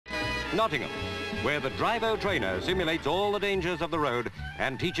Nottingham, where the Drivotrainer simulates all the dangers of the road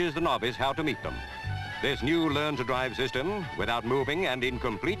and teaches the novice how to meet them. This new learn-to-drive system, without moving and in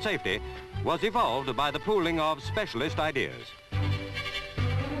complete safety, was evolved by the pooling of specialist ideas.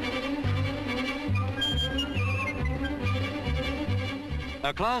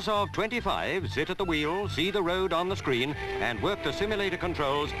 A class of 25 sit at the wheel, see the road on the screen and work the simulator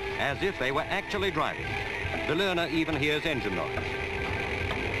controls as if they were actually driving. The learner even hears engine noise.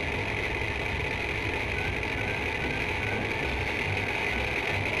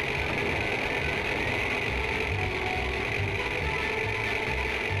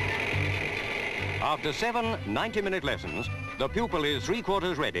 After 7 90-minute lessons, the pupil is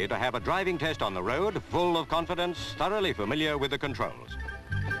three-quarters ready to have a driving test on the road, full of confidence, thoroughly familiar with the controls.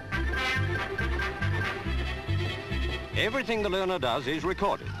 Everything the learner does is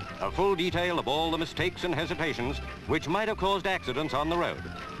recorded, a full detail of all the mistakes and hesitations which might have caused accidents on the road.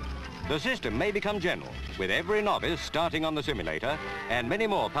 The system may become general, with every novice starting on the simulator and many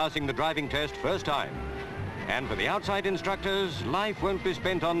more passing the driving test first time. And for the outside instructors, life won't be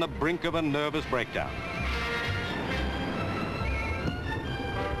spent on the brink of a nervous breakdown.